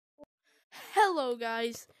Hello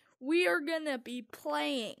guys, we are gonna be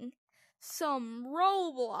playing some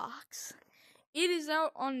Roblox. It is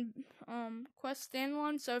out on Quest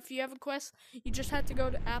Standalone, so if you have a Quest, you just have to go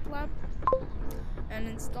to App Lab and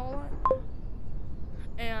install it.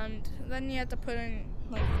 And then you have to put in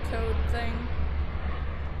like a code thing.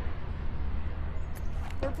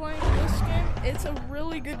 We're playing this game. It's a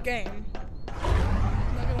really good game.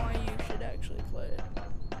 I'm not gonna lie, you should actually play it.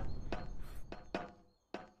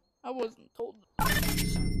 I wasn't told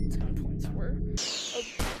 10 points were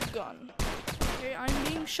a gun. Okay, I'm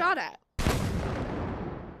being shot at.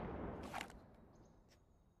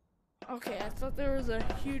 Okay, I thought there was a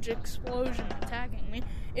huge explosion attacking me.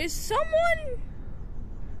 Is someone...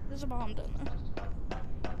 There's a bomb down there.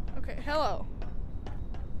 Okay, hello.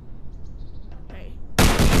 Hey.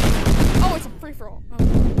 Oh, it's a free-for-all.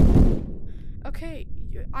 Oh. Okay,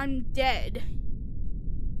 I'm dead.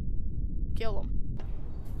 Kill him.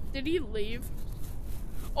 Did he leave?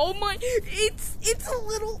 Oh my, it's a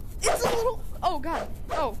little, oh god,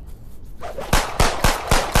 oh.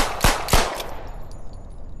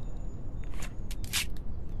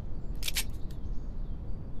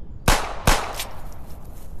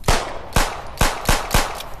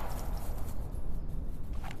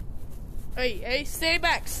 Hey, stay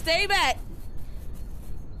back, stay back.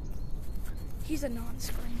 He's a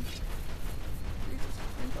non-screen.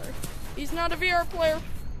 He's not a VR player.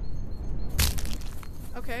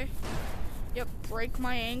 Okay. Yep, break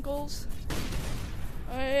my ankles.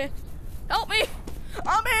 Help me!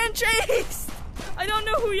 I'm being chased! I don't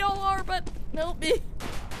know who y'all are, but help me.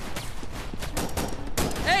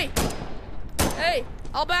 Hey! Hey!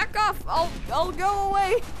 I'll back off! I'll go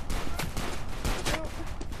away!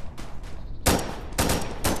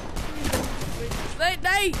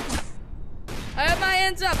 Hey! I have my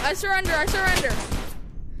hands up! I surrender!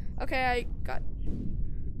 Okay, I got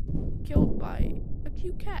killed by a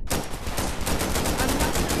cute cat. I'm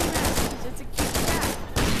not saying that because it's a cute cat.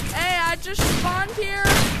 Hey, I just spawned here.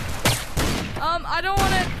 I don't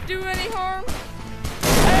want to do any harm.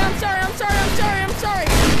 Hey, I'm sorry.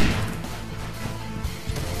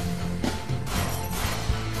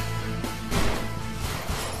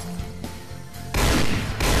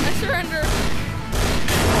 I surrender.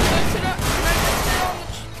 Can I just sit on the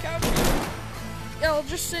couch? Yeah, I'll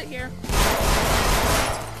just sit here.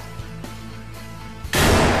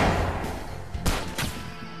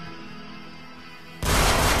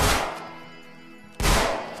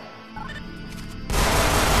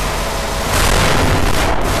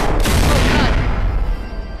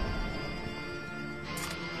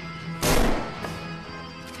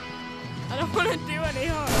 I don't want to do any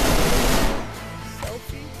harm.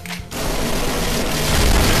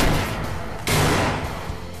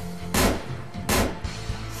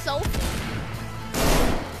 Selfie.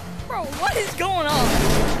 Bro, what is going on?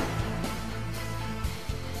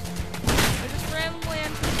 I just randomly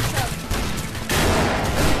entered this house.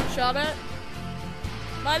 Shot at?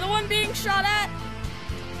 Am I the one being shot at?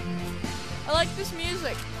 I like this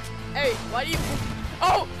music. Hey, why do you...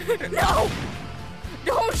 Oh! No!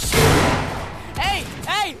 Don't shoot! Hey!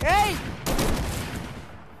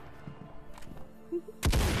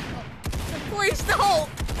 Please don't!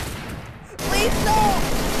 Please don't!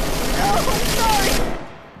 No, I'm sorry!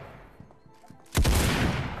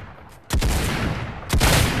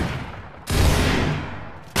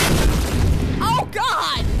 Oh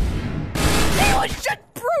God! He was just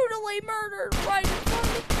brutally murdered right in front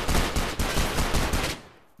of me.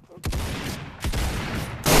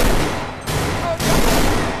 Oh God!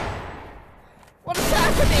 What is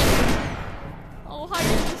happening? I'll hide in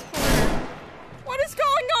this corner. What is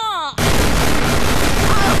going on?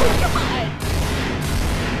 Oh God!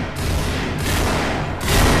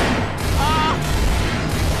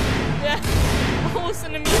 Yeah, I'll listen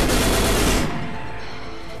to music.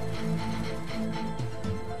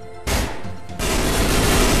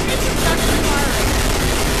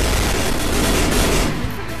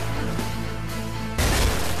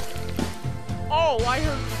 Oh, I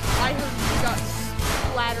heard you got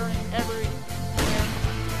splattering everywhere.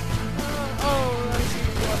 Oh, I see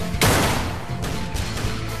the blood.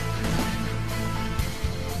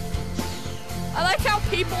 I like how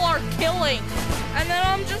people are killing, and then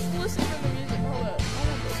I'm just listening to the music. Hold up, I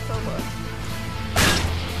want this turbo.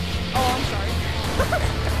 Oh, I'm sorry.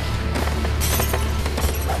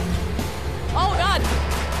 Oh God.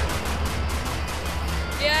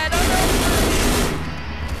 Yeah, I don't know.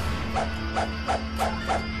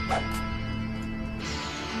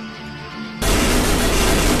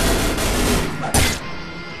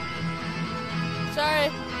 Sorry.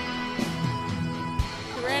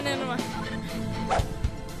 I ran into my...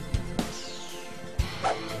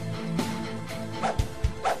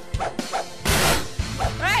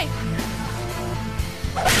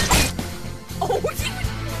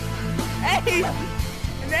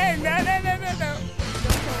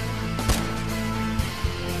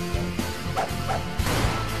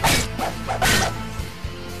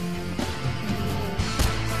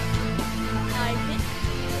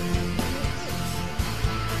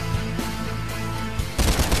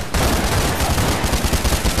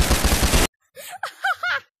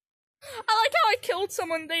 killed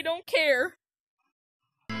someone, they don't care.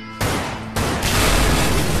 Okay,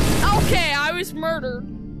 I was murdered.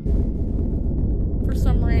 For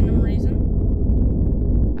some random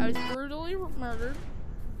reason. I was brutally murdered.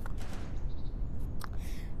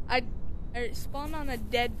 I spawned on a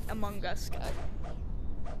dead Among Us guy.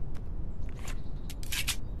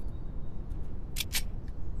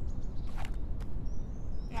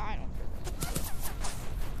 No, I don't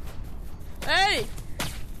care. Hey!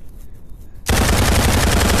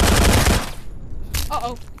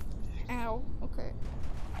 Uh-oh. Ow. Okay.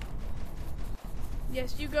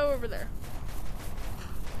 Yes, you go over there.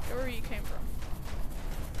 Go where you came from.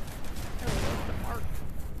 Oh, there's the mark.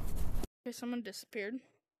 Okay, someone disappeared.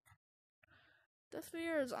 Death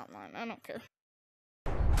VR is online. I don't care.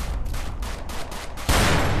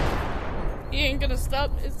 He ain't gonna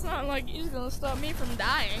stop. It's not like he's gonna stop me from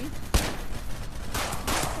dying.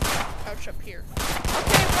 Couch up here.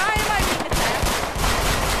 Okay, why am I being attacked?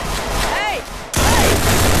 Hey! Hey!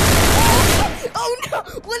 Oh no!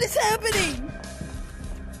 What is happening?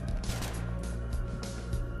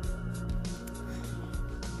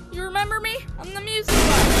 You remember me? I'm the music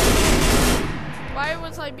box. Why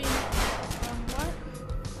was I being... what?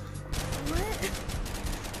 What?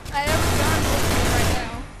 I have a gun with me right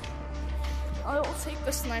now. I will take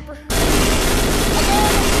the sniper.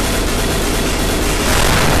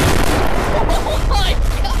 Oh my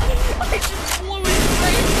god! I just blew his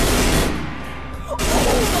brains! Oh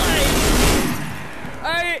my!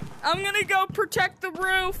 Alright, I'm gonna go protect the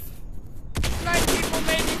roof. 9 people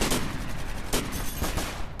maybe.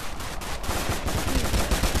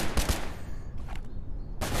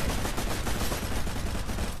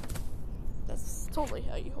 Totally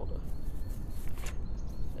how you hold it.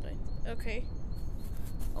 Okay.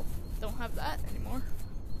 Oh, don't have that anymore.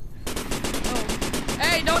 Oh.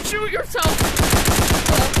 Hey, don't shoot yourself!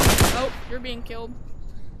 Hello. Oh, you're being killed.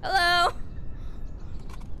 Hello!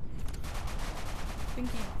 I think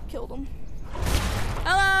you killed him.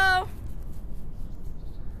 Hello!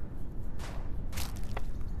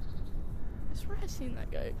 I swear I've seen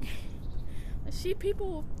that guy. I see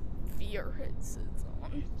people with VR headsets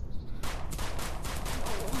on.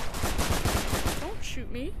 Don't shoot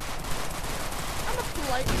me. I'm a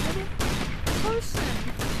polite little person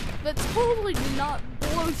that's totally do not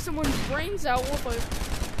blow someone's brains out with a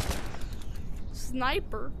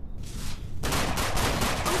sniper. I'm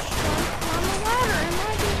trying to climb a ladder. Am I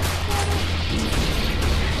being shot at?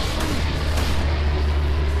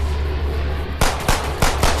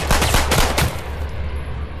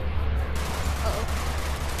 Uh-oh.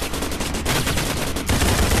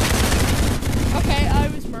 Okay, I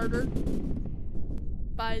was murdered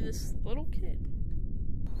by this little kid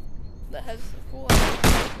that has a cool eye.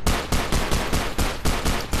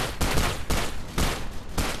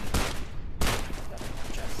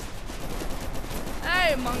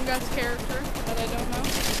 Hey, Among Us character that I don't know.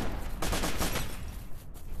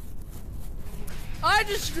 I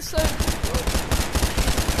just decided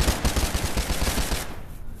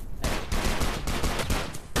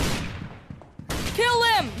to kill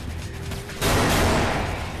him!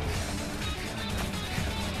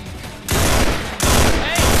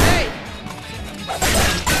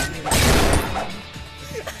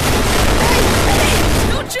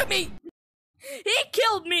 Shoot me! He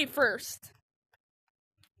killed me first!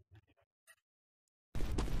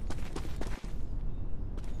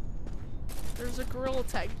 There's a Gorilla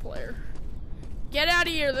Tag player. Get out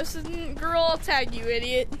of here, this isn't Gorilla Tag, you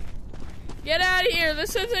idiot. Get out of here,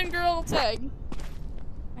 this isn't Gorilla Tag.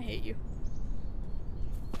 I hate you.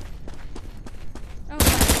 Oh,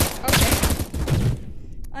 okay.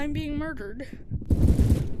 I'm being murdered.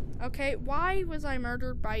 Okay, why was I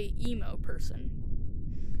murdered by an emo person?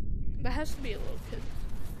 That has to be a little kid.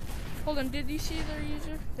 Hold on, did you see their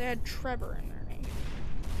user? They had Trevor in their name.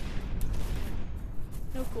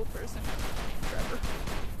 No cool person has Trevor.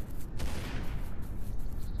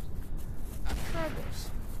 Not Trevor's.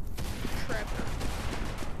 Trevor.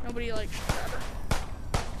 Nobody likes Trevor.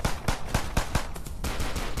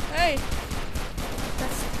 Hey!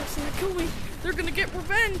 That's the person that killed me. They're gonna get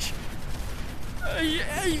revenge!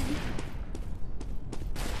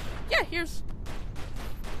 Yeah, here's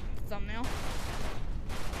thumbnail.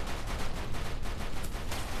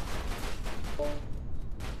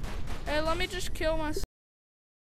 Hey, let me just kill myself.